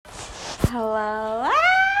Hello.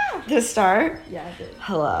 Did it start? Yeah, I did.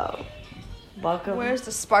 Hello. Welcome. Where's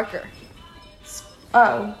the sparker?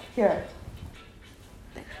 Oh, here.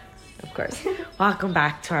 Of course. Welcome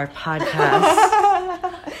back to our podcast.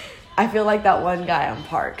 I feel like that one guy on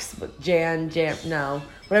Parks, but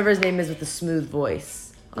whatever his name is with the smooth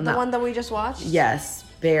voice. The one that we just watched? Yes,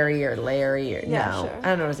 Barry or Larry or yeah, no. Sure. I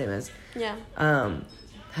don't know what his name is. Yeah.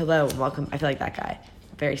 Hello and welcome. I feel like that guy.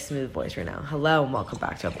 Very smooth voice right now. Hello and welcome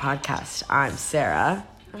back to a podcast. I'm Sarah.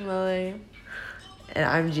 I'm Lily.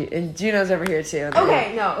 And and Juno's over here too.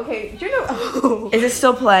 Okay. Juno. Is it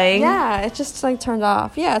still playing? Yeah, it just turned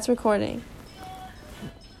off. Yeah, it's recording.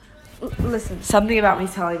 Listen. Something about me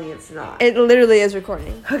telling me it's not. It literally is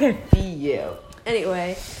recording. Okay, be you.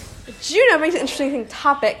 Anyway, Juno makes an interesting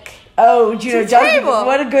topic. Oh, Juno does. Table.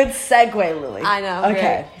 What a good segue, Lily. I know.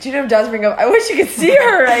 Okay, great. Juno does bring up. I wish you could see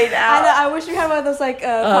her right now. I know. I wish we had one of those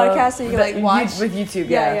podcasts that you could watch with YouTube.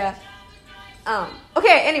 Yeah.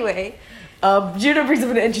 Okay. Anyway. Juno brings up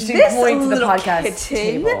an interesting this point to the little podcast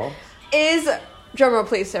kitten table. Is drumroll,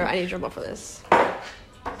 please, Sarah. I need drumroll for this.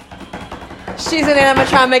 She's an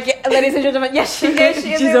animatronic, ladies and gentlemen. Yes, she is.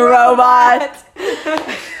 She's a robot.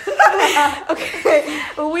 Okay,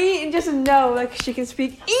 we just know she can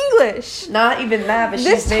speak English. Not even that, but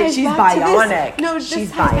she's bionic. No,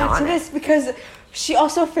 she's ties bionic. back to this because she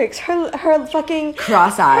also fixed her fucking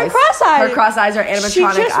cross eyes. Her cross eyes are animatronic she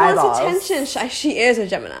just eyeballs. wants attention. She is a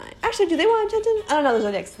Gemini. Actually, do they want attention? I don't know the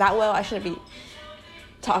zodiacs that well. I shouldn't be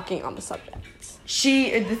talking on the subject.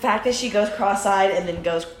 The fact that she goes cross-eyed and then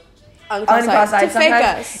goes uncross-eyed to fake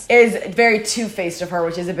us is very two-faced of her,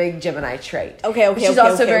 which is a big Gemini trait. Okay. She's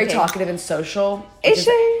also very talkative and social. Is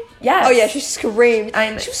she? Yes. Oh yeah, she screamed.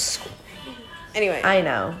 She was screaming. Anyway. I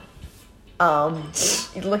know.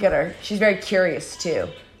 Look at her. She's very curious too.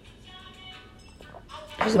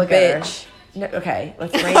 She's a bitch. No, okay,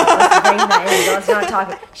 let's bring that in. Let's not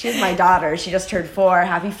talk. She's my daughter. She just turned 4.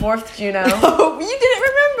 Happy 4th, Juno. Oh, you didn't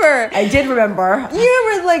remember. I did remember. You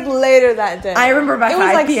remember later that day. I remember by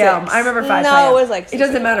 5 p.m. 6. I remember 5 p.m. No, it was 6. It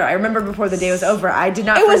doesn't matter. I remember before the day was over. I did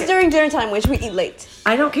not. It was during dinner time, which we eat late.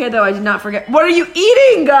 I don't care though. I did not forget. What are you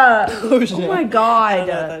eating? Oh my god. I don't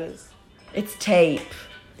know what that is. It's tape.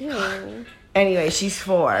 Ew. Anyway, she's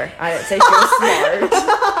 4. I didn't say she was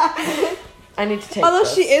smart. I need to take Although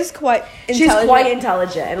this. she is quite intelligent. She's quite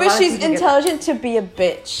intelligent. But she's intelligent to be a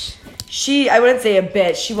bitch. I wouldn't say a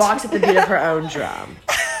bitch. She walks at the beat of her own drum.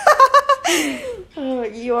 Oh,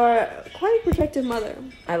 you are quite a protective mother.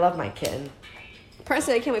 I love my kid.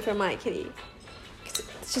 Personally, I can't wait for my kitty.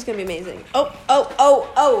 It's just going to be amazing.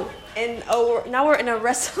 Oh. And now we're in a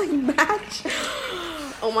wrestling match.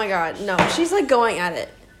 Oh my god, no. She's going at it.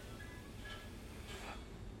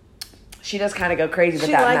 She does kind of go crazy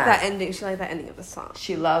with that that ending. She liked that ending of the song.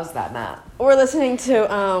 She loves that map. We're listening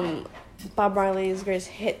to Bob Marley's Greatest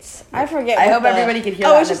Hits. I forget. I hope everybody can hear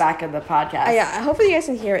that in the back of the podcast. Yeah, hopefully you guys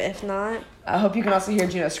can hear it. If not, I hope you can also hear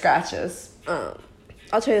Juno scratches. I'll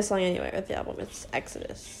tell you the song anyway with the album. It's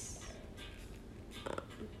Exodus.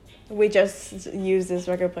 We just used this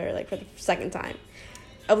record player for the second time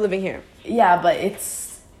of living here. Yeah, but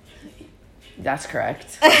that's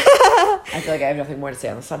correct. I feel like I have nothing more to say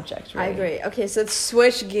on the subject. Really. I agree. Okay, so let's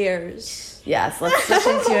switch gears. Yes, let's switch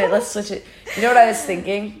into it. Let's switch it. You know what I was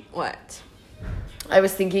thinking? What? I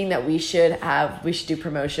was thinking that we should do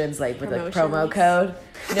promotions with a promo code.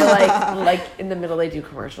 You know, like in the middle they do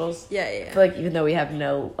commercials. Yeah. I feel like even though we have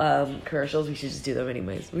no commercials, we should just do them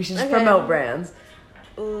anyways. We should just promote brands.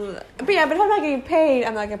 But if I'm not getting paid,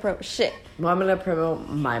 I'm not gonna promote shit. Well, I'm gonna promote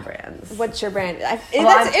my brands. What's your brand?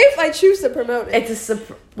 If I choose to promote it.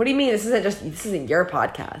 What do you mean? This isn't your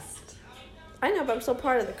podcast. I know, but I'm still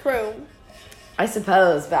part of the crew. I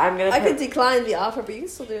suppose, but I could decline the offer, but you can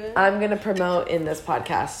still do it. I'm gonna promote in this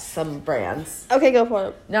podcast some brands. Okay, go for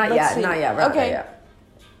it. Not yet. Right okay. Yet.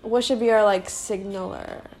 What should be our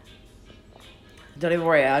signaler? Don't even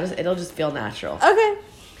worry. It'll just feel natural. Okay.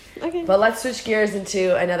 But let's switch gears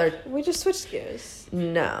into another. We just switched gears.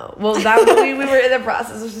 No. Well, we were in the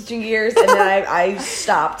process of switching gears, and then I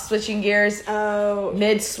stopped switching gears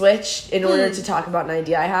mid-switch in order to talk about an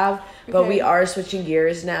idea I have. But we are switching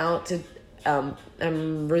gears now to.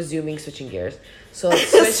 I'm resuming switching gears. So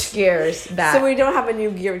let's switch gears back. So we don't have a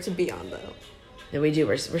new gear to be on, though. No, we do.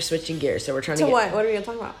 We're switching gears. So we're trying to get... what? What are we going to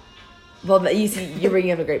talk about? Well, you see, you're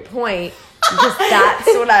bringing up a great point. Because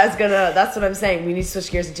that's what I'm saying. We need to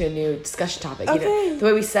switch gears into a new discussion topic. Okay. You know, the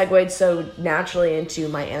way we segued so naturally into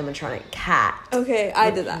my animatronic cat. Okay,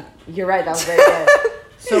 I did that. You're right, that was very good.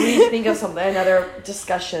 So we need to think of another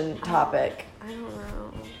discussion topic. I don't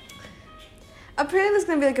know. Apparently there's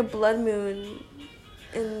going to be a blood moon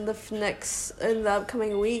in the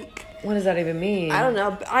upcoming week. What does that even mean? I don't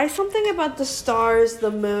know. Something about the stars,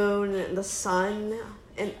 the moon, the sun,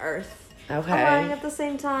 and Earth. Okay. Aligning at the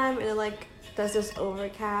same time, and it like does this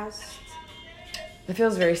overcast. It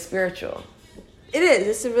feels very spiritual. It is.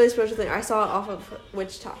 It's a really spiritual thing. I saw it off of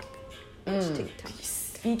Witch Talk. TikTok.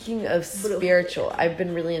 Speaking of spiritual, I've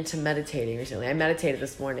been really into meditating recently. I meditated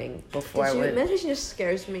this morning before I went. Meditation just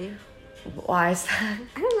scares me. Why is that?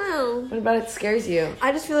 I don't know. What about it scares you?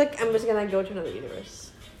 I just feel like I'm just gonna go to another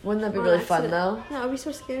universe. Wouldn't that be really fun though? No, it'd be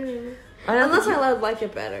so scary. Unless I like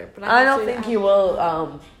it better. But I don't think you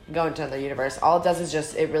will go into another universe. All it does is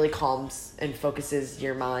just it really calms and focuses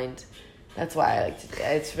your mind. That's why I like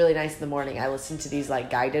to. It's really nice in the morning. I listen to these like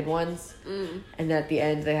guided ones, and at the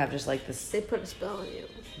end they have just like this. They put a spell on you.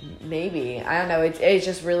 Maybe I don't know. It's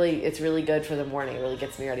just really good for the morning. It really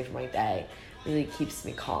gets me ready for my day. Really keeps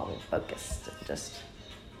me calm and focused. Just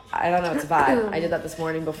I don't know. It's a vibe. I did that this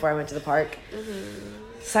morning before I went to the park.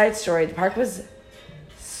 Side story: the park was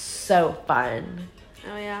so fun.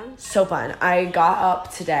 Oh yeah. So fun. I got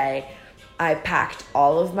up today. I packed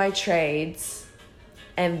all of my trades.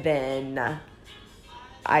 And then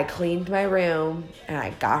I cleaned my room and I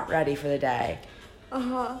got ready for the day.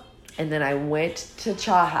 And then I went to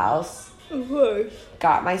Cha House. Of course.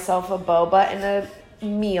 Got myself a boba and a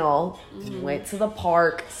meal. Went to the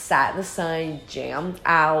park, sat in the sun, jammed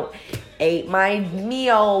out, ate my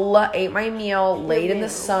meal, laid in the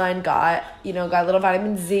sun, got a little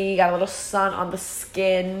vitamin Z, got a little sun on the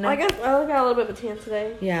skin. I got a little bit of a tan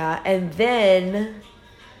today. Yeah, and then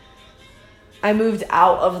I moved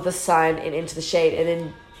out of the sun and into the shade and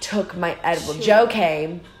then took my edible. Joe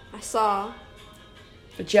came. I saw.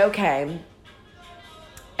 Joe came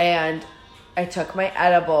and I took my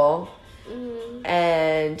edible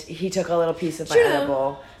and he took a little piece of my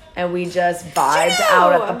edible and we just vibed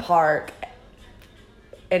out at the park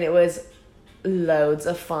and it was loads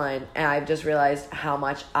of fun and I just realized how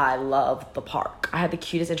much I love the park. I had the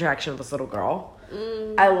cutest interaction with this little girl.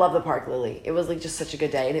 I love the park, Lily. It was like just such a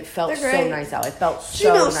good day, and it felt so nice out. It felt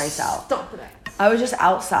so nice out. Stop it. I was just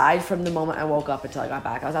outside from the moment I woke up until I got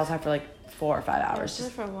back. I was outside for like 4 or 5 hours,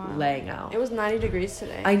 just for a while. Laying out. It was 90 degrees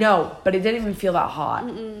today. I know, but it didn't even feel that hot.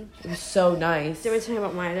 It was so nice. Do you want me to tell you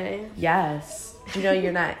about my day? Yes. Do you know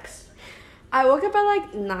you're next? I woke up at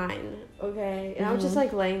like 9, okay? And I was just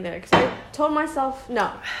like laying there because I told myself,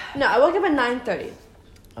 no, I woke up at 9:30,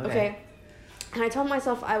 okay? And I told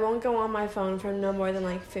myself I won't go on my phone for no more than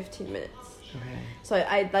like 15 minutes. Okay. So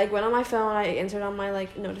I like went on my phone, I answered on my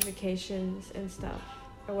like notifications and stuff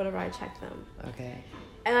or whatever, I checked them. Okay.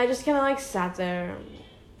 And I just kind of like sat there.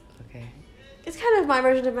 Okay. It's kind of my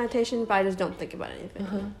version of meditation, but I just don't think about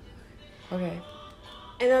anything. Okay.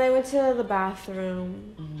 And then I went to the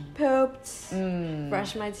bathroom, pooped,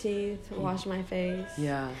 brushed my teeth, washed my face.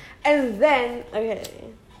 Yeah. And then, and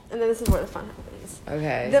then this is where the fun happens.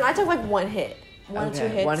 Okay. Then I took like one hit. One or two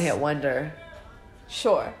hits. One hit wonder.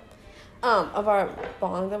 Sure. Of our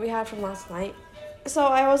bong that we had from last night. So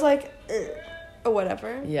I was like, or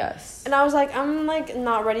whatever. Yes. And I was like, I'm like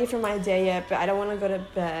not ready for my day yet, but I don't want to go to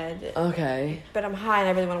bed. Okay. But I'm high and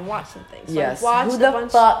I really want to watch something. So yes. I watched Who the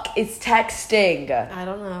fuck is texting? I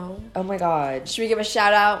don't know. Oh my god. Should we give a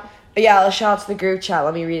shout out? Yeah, let's shout out to the group chat.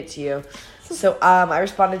 Let me read it to you. So, I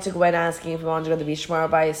responded to Gwen asking if we wanted to go to the beach tomorrow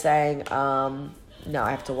by saying, no,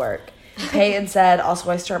 I have to work. Peyton said,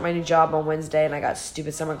 also, I start my new job on Wednesday and I got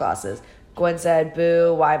stupid summer glasses. Gwen said,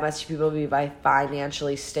 boo, why must you people be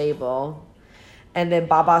financially stable? And then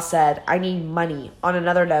Baba said, I need money. On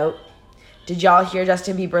another note, did y'all hear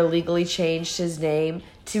Justin Bieber legally changed his name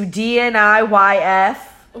to DNIYF?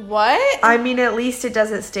 What? I mean, at least it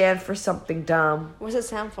doesn't stand for something dumb. What's it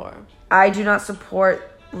stand for? I do not support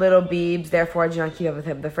Little Biebs, therefore I do not keep up with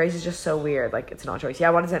him. The phrase is just so weird, like it's not a choice.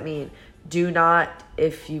 Yeah, what does that mean? Do not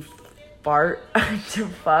if you fart to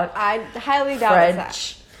fuck. I highly doubt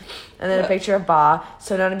French. And then a picture of Ba.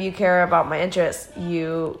 So none of you care about my interests.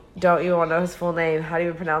 You don't even want to know his full name. How do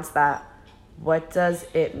you pronounce that? What does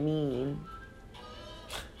it mean?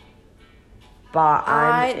 Ba,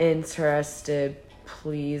 I'm interested.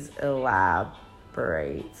 Please elaborate.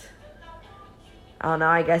 I don't know,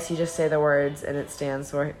 I guess you just say the words and it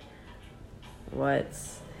stands for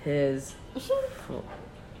what's his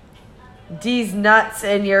D's nuts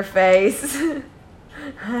in your face.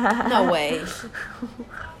 No way.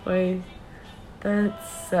 Wait.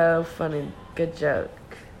 That's so funny. Good joke.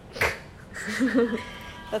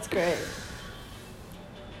 That's great.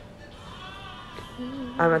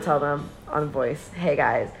 I'm gonna tell them on voice. Hey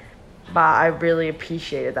guys. I really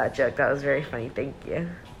appreciated that joke. That was very funny. Thank you.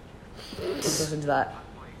 Let's listen to that.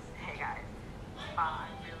 Hey guys, I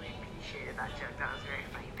really appreciated that joke. That was very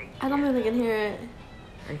funny. Thank you. I don't think I can hear it.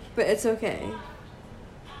 But it's okay.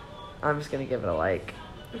 I'm just gonna give it a like.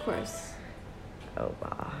 Of course. Oh,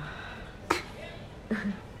 wow.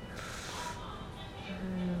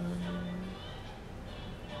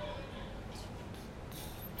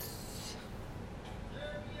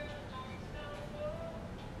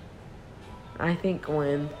 I think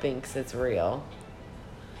Gwen thinks it's real.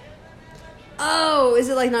 Oh, is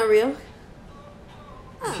it like not real?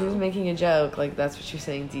 She was making a joke, like that's what she was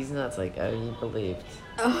saying. These nuts, like, oh, you believed.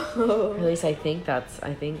 Oh. Or at least I think that's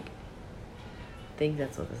what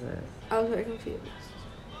this is. I was very confused.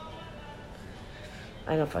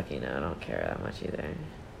 I don't fucking know. I don't care that much either.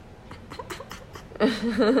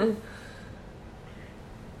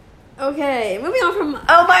 Okay, moving on from.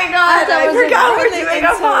 Oh my god! I forgot we're doing a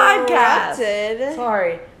podcast. Interrupted.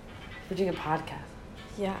 Sorry, we're doing a podcast.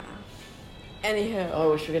 Yeah. Anywho.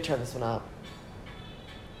 Oh, we should turn this one up.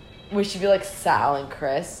 We should be like Sal and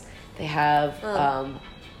Chris. They have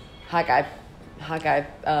hot guy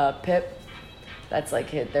Pip. That's like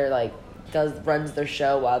they're like runs their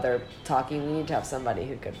show while they're talking. We need to have somebody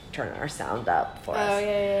who could turn our sound up for us. Oh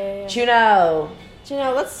yeah. Juno,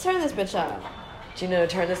 let's turn this bitch up. Juno,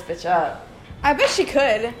 turn this bitch up. I bet she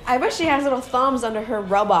could. I bet she has little thumbs under her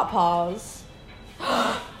robot paws.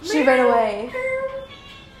 She ran away.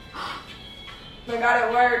 Oh my god,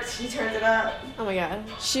 it worked. She turned it up. Oh my god.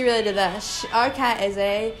 She really did that. Our cat is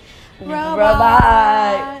a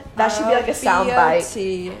robot. That should be like a sound bite.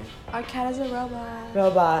 Our cat is a robot.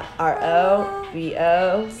 Robot. R-O-B-O-T.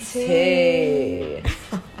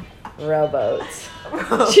 Rowboat.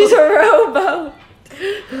 She's a rowboat.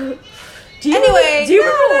 Do you remember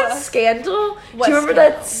that scandal? What Do you remember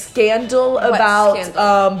that scandal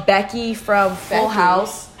about Becky from Full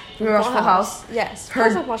House? Do you remember Full House? Yes.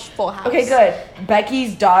 Her, I watched Full House. Okay, good.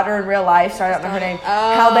 Becky's daughter in real life, sorry, I don't know her name.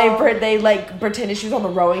 How they like pretended she was on the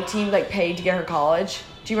rowing team, like paid to get her college.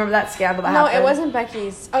 Do you remember that scandal that happened? No, it wasn't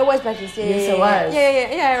Becky's. Oh, it was Becky's. Yeah, yes, it was.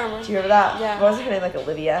 Yeah, I remember. Do you remember that? Yeah. Wasn't her name like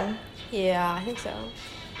Olivia? Yeah, I think so.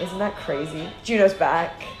 Isn't that crazy? Juno's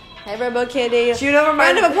back. Hey, Robo Kitty. Juno,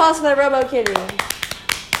 round of applause for that Robo Kitty.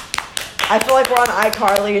 I feel like we're on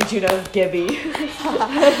iCarly and Juno's Gibby.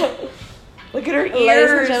 Look at her ears.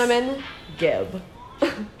 Ladies and gentlemen. Gib.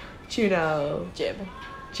 Juno. Jib.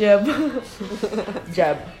 Jib.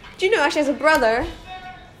 Jeb. Juno actually has a brother.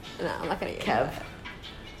 No, I'm not gonna get Kev.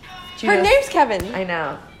 Her name's Kevin. I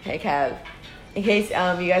know. Hey, Kev. In case you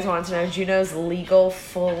guys wanted to know Juno's legal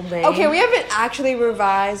full name. Okay, we haven't actually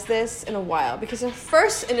revised this in a while because her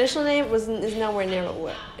first initial name is nowhere near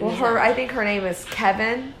what. Well, I think her name is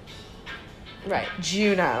Kevin. Right.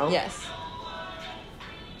 Juno. Yes.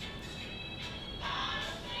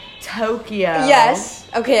 Tokyo. Yes.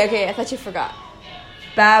 Okay. I thought you forgot.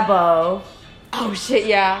 Babo. Oh shit!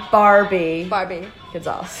 Yeah. Barbie.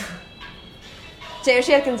 Gonzalez. Damn,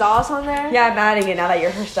 she had Gonzalez on there. Yeah, I'm adding it now that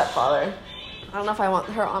you're her stepfather. I don't know if I want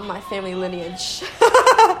her on my family lineage. She's a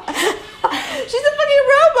fucking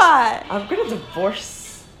robot. I'm gonna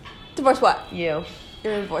divorce. Divorce what? You.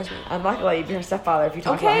 You're gonna divorce me. I'm not gonna let you be her stepfather if you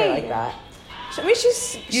talk about her like that. I mean,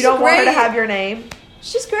 she's You don't great. want her to have your name?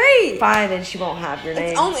 She's great. Fine, then she won't have your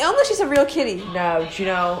name. It's only she's a real kitty. No,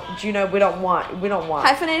 Juno, we don't want.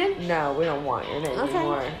 Hyphenated? No, we don't want your name Okay.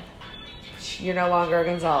 anymore. You're no longer a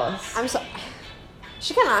Gonzalez. I'm so.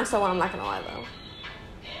 She kind of acts like one. I'm not gonna lie though.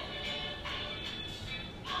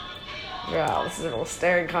 Wow, this is a little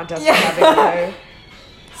staring contest we're having with her.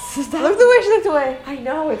 Look the way she looked away. I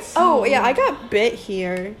know it's. Oh yeah, I got bit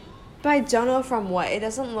here, but I don't know from what. It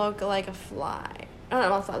doesn't look like a fly. I don't know,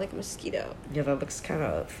 it looks like a mosquito. Yeah, that looks kind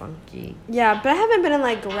of funky. Yeah, but I haven't been in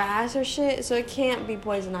like grass or shit, so it can't be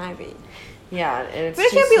poison ivy. Yeah, and it's. But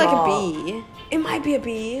it can't be small. like a bee. It might be a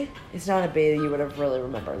bee. It's not a bee that you would have really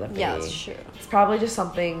remembered the bee. Yeah, that's true. It's probably just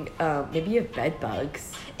something. Maybe you have bed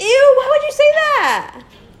bugs. Ew! Why would you say that?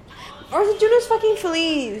 Or is it Juno's fucking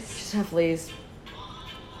fleas? She doesn't have fleas.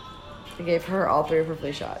 I gave her all 3 of her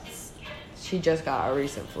flea shots. She just got a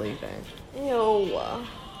recent flea thing. Ew. I don't know.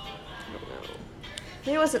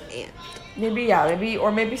 Maybe it was an ant.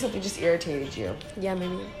 Maybe something just irritated you. Yeah,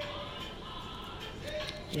 maybe.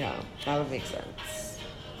 Yeah, that would make sense.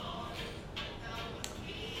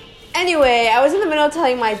 Anyway, I was in the middle of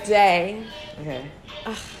telling my day. Okay.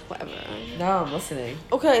 Ugh, whatever. No, I'm listening.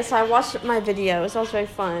 Okay, so I watched my videos. That was very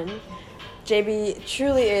fun. JB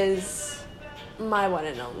truly is my one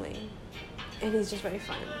and only. And he's just very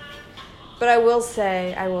fun. But I will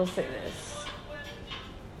say this.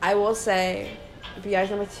 I will say BI's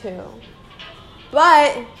number 2.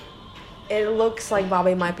 But it looks like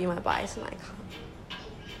Bobby might be my bias and icon.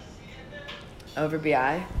 Over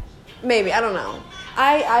BI? Maybe, I don't know.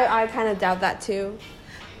 I kind of doubt that too.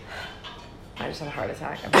 I just had a heart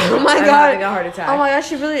attack. Oh my I'm god. having a heart attack. Oh my gosh,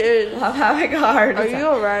 she really is. I'm having a heart Are attack. you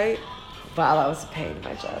alright? Wow, that was a pain in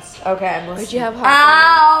my chest. Okay, I'm listening. Did you have heart?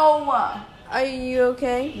 Ow! Are you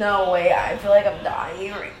okay? No way, I feel like I'm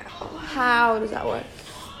dying right now. How does that work?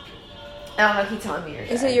 I don't know, keep telling me you're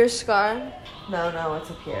Is dead. it your scar? No, it's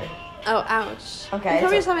up here. Oh, ouch. Okay, You're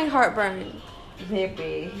probably it's just having heartburn.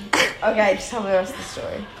 Maybe. Okay, just tell me the rest of the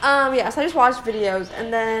story. Yeah, so I just watched videos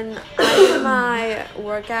and then I did my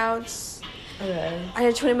workouts. Okay. I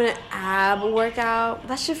did a 20-minute ab workout.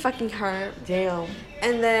 That shit fucking hurt. Damn.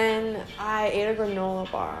 And then I ate a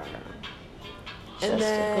granola bar. Just a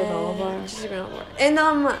granola bar? Just a granola bar. And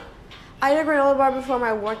I ate a granola bar before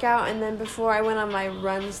my workout, and then before I went on my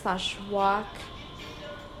run/walk,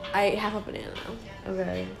 I ate half a banana.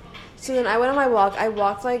 Okay. So then I went on my walk. I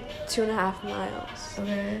walked like 2.5 miles.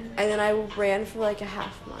 Okay. And then I ran for like a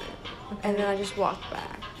half mile. Okay. And then I just walked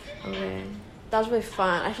back. Okay. That was really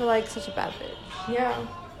fun. I feel like such a bad bitch. Yeah.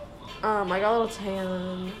 I got a little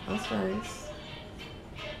tan. That's nice.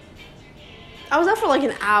 I was out for like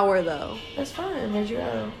an hour though. That's fine. Where'd you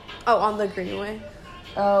go? Oh, on the Greenway.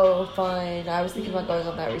 Oh, fine. I was thinking about going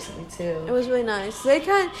on that recently too. It was really nice. They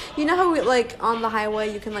you know how we, like on the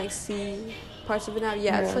highway you can like see parts of it now?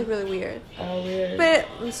 Yeah, it's like really weird. Oh, weird. But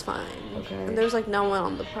it's fine. Okay. And there was like no one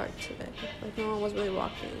on the park today. Like no one was really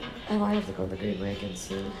walking. I might have to go on the Greenway again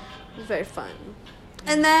soon. It was very fun.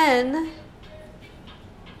 And then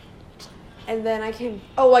I came.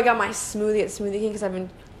 Oh, I got my smoothie at Smoothie King because I've been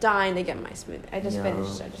dying to get my smoothie. I just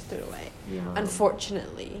finished it. I just threw it away. Yeah.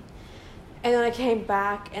 Unfortunately. And then I came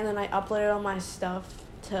back and then I uploaded all my stuff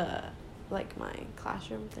to like my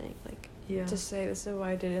classroom thing, like to say this is what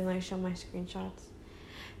I did and like show my screenshots.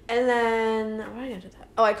 And then what did I do that?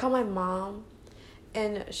 Oh, I called my mom,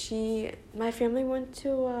 and my family went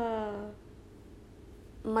to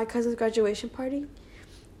my cousin's graduation party.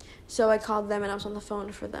 So I called them and I was on the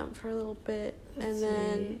phone for them for a little bit. That's and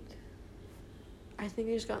then sweet. I think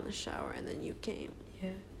I just got in the shower and then you came. Yeah.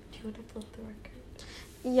 Do you want to flip the record?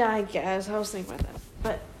 Yeah, I guess. I was thinking about that.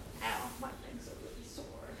 But, ow, my legs are really sore.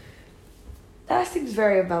 That seems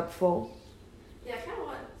very eventful. Yeah, it kind of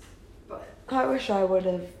was. But I wish I would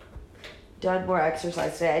have done more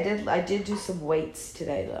exercise today. I did do some weights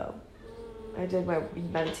today, though. I did my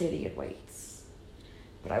meditating and weights.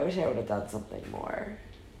 But I wish I would have done something more.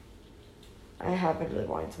 I have been really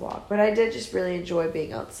wanting to walk. But I did just really enjoy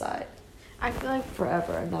being outside. I feel like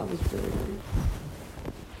Forever, and that was really nice.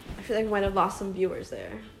 I feel like we might have lost some viewers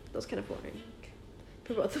there. That was kind of boring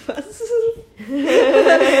for both of us.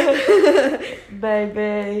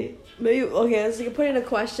 Baby. Maybe okay. So you can put in a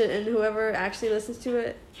question, and whoever actually listens to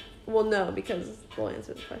it will know because we'll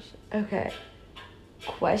answer the question. Okay.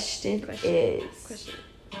 Question is. Question.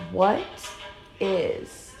 What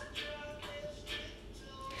is?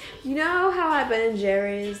 You know how at Ben and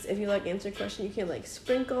Jerry's, if you like answer a question, you can like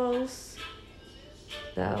sprinkles.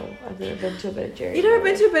 No, I've never been to a Ben and Jerry's. You never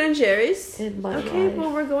been to a Ben and Jerry's? In my Okay, life.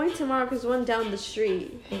 well we're going tomorrow because one down the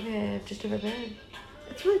street. Okay, I've just never been.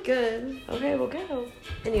 It's really good. Okay, we'll go.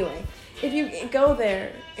 Anyway, if you go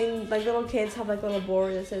there and like little kids have like little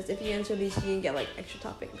board that says if you answer these you can get like extra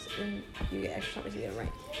toppings and you get extra toppings if you get it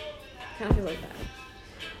right. Kind of feel like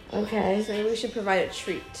that. Okay. So maybe we should provide a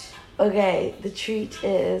treat. Okay, the treat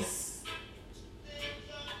is.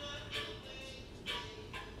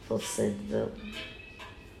 We'll send them.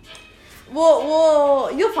 Well,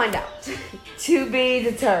 you'll find out. To be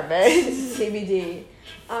determined. TBD.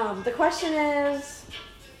 The question is,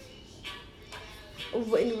 in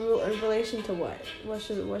relation to what? What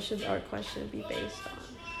should our question be based on?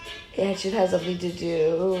 Yeah, it should have something to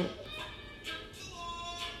do.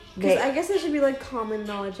 Because I guess it should be like common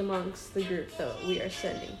knowledge amongst the group that we are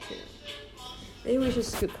sending to. Maybe we should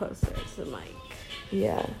scoot closer to the mic.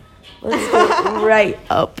 Yeah. Let's go right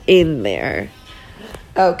up in there.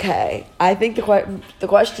 Okay. I think the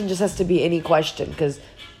question just has to be any question because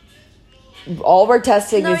all we're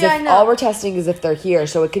testing is if they're here.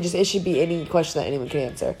 So it should be any question that anyone can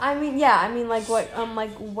answer. I mean, yeah. I mean, like what?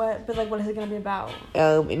 But like, what is it gonna be about?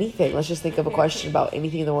 Anything. Let's just think of a question about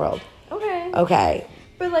anything in the world. Okay. Okay.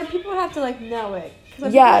 But like, people have to like know it.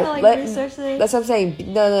 Yeah, research it. That's what I'm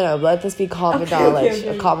saying. No. Let this be common knowledge.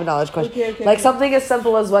 Okay. A common knowledge question. Okay, like something as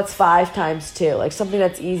simple as what's 5 times 2. Like something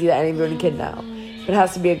that's easy that anyone can know. But it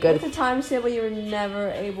has to be a good. What's the timetable you were never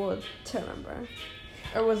able to remember,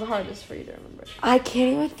 or was the hardest for you to remember? I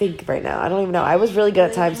can't even think right now. I don't even know. I was really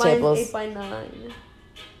good at times tables. 8 by 9.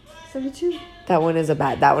 72. That one is a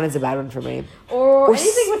bad one for me. Or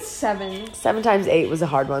anything with 7. 7 times 8 was a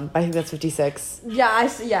hard one. I think that's 56. Yeah,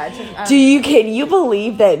 can Can you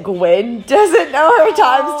believe that Gwen doesn't know her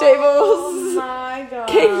times tables? Oh my god.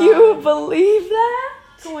 Can you believe that?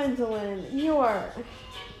 Gwendolyn, you are...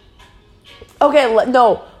 Okay,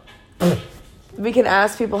 no. We can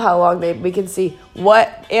ask people how long we can see.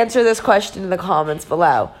 Answer this question in the comments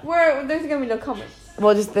below. There's gonna be no comments.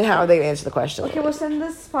 Well, just how they answer the question. Okay, we'll send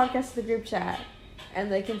this podcast to the group chat,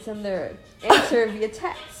 and they can send their answer via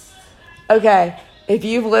text. Okay, if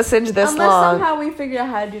you've listened this Unless long. somehow we figure out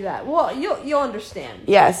how to do that. Well, you'll understand.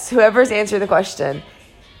 Yes, whoever's answered the question,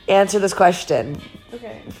 answer this question.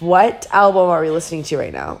 Okay. What album are we listening to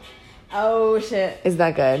right now? Oh, shit. Isn't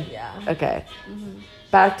that good? Yeah. Okay.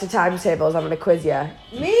 Back to times tables. I'm going to quiz you.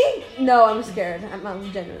 Me? No, I'm scared.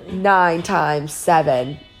 I'm genuinely. 9 times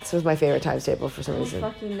 7. This was my favorite times table for some reason.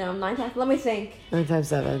 Fucking no. 9 times. Let me think. 9 times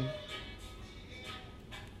 7.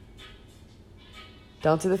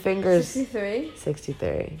 Don't do the fingers. 63.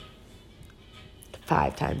 63.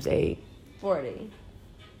 5 times 8. 40.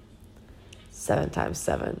 7 times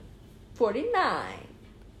 7. 49.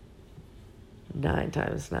 9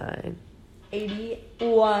 times 9.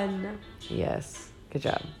 81. Yes. Good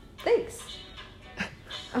job. Thanks.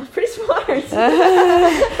 I'm pretty smart.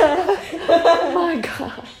 Oh my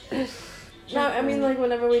god. No, I mean, like,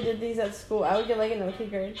 whenever we did these at school, I would get, like, an okay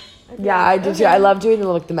grade. Yeah, I did too. I love doing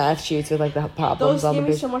the math sheets with, like, the problems Those on the gave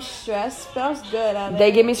me page. so much stress, but I was good at it.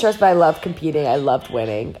 They gave me stress, but I love competing. I loved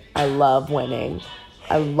winning. I love winning.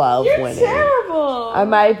 I love You're winning. terrible.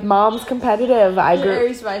 My mom's competitive.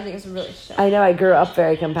 Aries Rising is really shit. I know. I grew up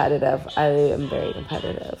very competitive. I am very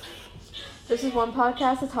competitive. There's this one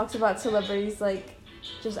podcast that talks about celebrities, like,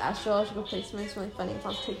 just astrological placements. Really funny. It's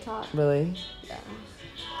on TikTok. Really? Yeah.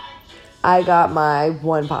 I got my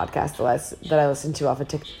one podcast that I listen to off of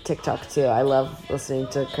TikTok too. I love listening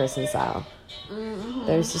to Chris and Sal. Mm-hmm.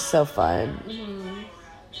 They're just so fun. Mm-hmm.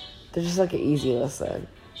 They're just like an easy listen.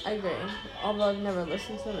 I agree. Although I've never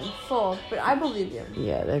listened to them in full, but I believe you.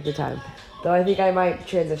 Yeah, they're a good time. Though I think I might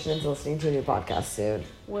transition into listening to a new podcast soon.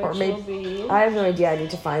 Which or maybe will be... I have no idea. I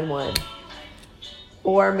need to find one.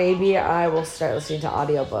 Or maybe I will start listening to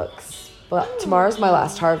audiobooks. But tomorrow's my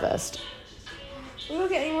last harvest. We won't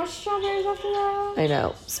get any more strawberries after that. I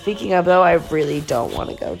know. Speaking of, though, I really don't want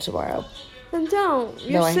to go tomorrow. Then don't.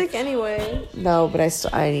 You're sick anyway. No, but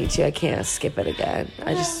I need to. I can't skip it again.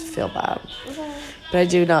 Okay. I just feel bad. Okay. But I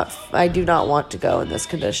do not want to go in this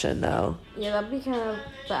condition, though. Yeah, that'd be kind of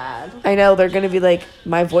bad. I know, they're going to be like,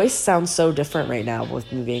 my voice sounds so different right now with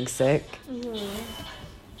me being sick. Mm-hmm.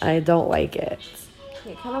 I don't like it.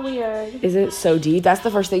 Yeah, kind of weird. Is it so deep? That's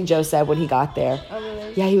the first thing Joe said when he got there. Oh,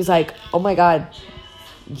 really? Yeah, he was like, oh my God,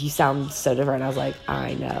 you sound so different. I was like,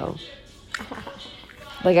 I know.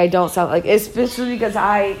 Like, I don't sound like, especially because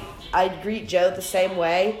I greet Joe the same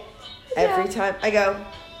way every time. I go,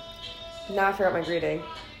 now I forgot my greeting.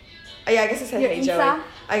 Oh, yeah, I guess I said, hey, Joey.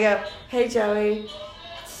 I go, hey, Joey.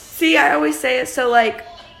 See, I always say it so, like,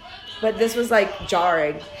 but this was, like,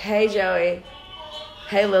 jarring. Hey, Joey.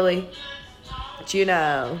 Hey, Lily.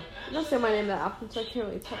 Juno. I don't say my name that often, so I can't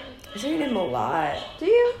really tell. I say your name a lot. Do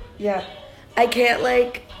you? Yeah. I can't,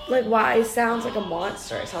 like, why? It sounds like a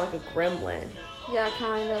monster. I sound like a gremlin. Yeah,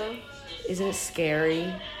 kind of. Isn't it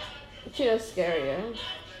scary? Juno's scarier.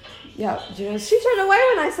 Yeah, Juno's... She turned away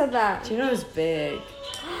when I said that. Juno's big.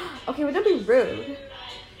 Okay, but don't be rude.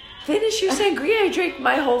 Finish your sangria. I drank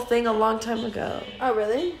my whole thing a long time ago. Oh,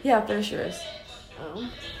 really? Yeah, finish yours.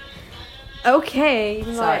 Oh. Okay,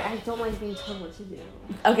 even though Sorry. I don't like being told what to do.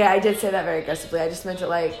 Okay, I did say that very aggressively. I just meant it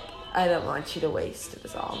like, I don't want you to waste it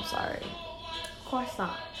is all. I'm sorry. Of course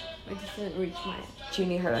not. I just didn't reach my...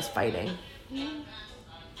 Junie heard us fighting.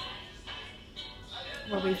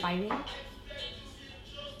 Were we fighting?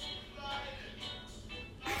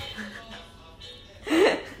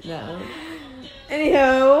 No.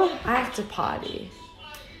 Anywho. I have to potty.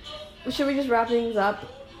 Should we just wrap things up?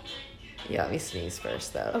 Yeah, let me sneeze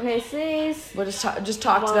first, though. Okay, sneeze. We'll just talk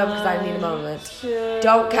to them because I need a moment. 2.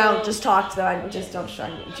 Don't count, just talk to them. Just don't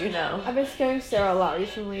distract me. Juno. I've been scaring Sarah a lot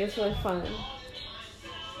recently. It's really fun.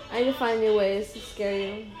 I need to find new ways to scare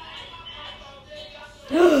you.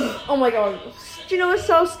 Oh my god. Do you know what's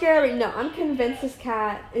so scary? No, I'm convinced this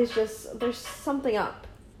cat is just... There's something up.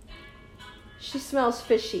 She smells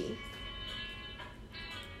fishy.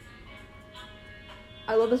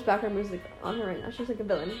 I love this background music on her right now. She's like a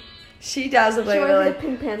villain. She does look She like a reminds me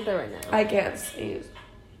villain. of Pink Panther right now. I can't sneeze.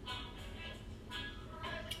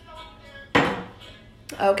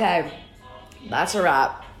 Okay. That's a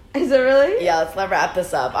wrap. Is it really? Yeah, let's wrap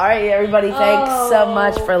this up. All right, everybody. Thanks so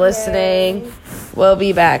much for listening. We'll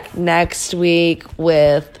be back next week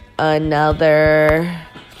with another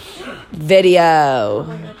video. Oh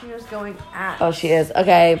my god, going at. Oh, she is.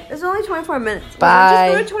 Okay. It's only 24 minutes. Bye.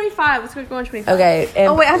 Just go to 25. Let's go on 25. Okay.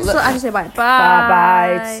 Oh, wait. I have to say bye.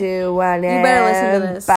 Bye. Bye. 2, 1, You better listen to this. Bye.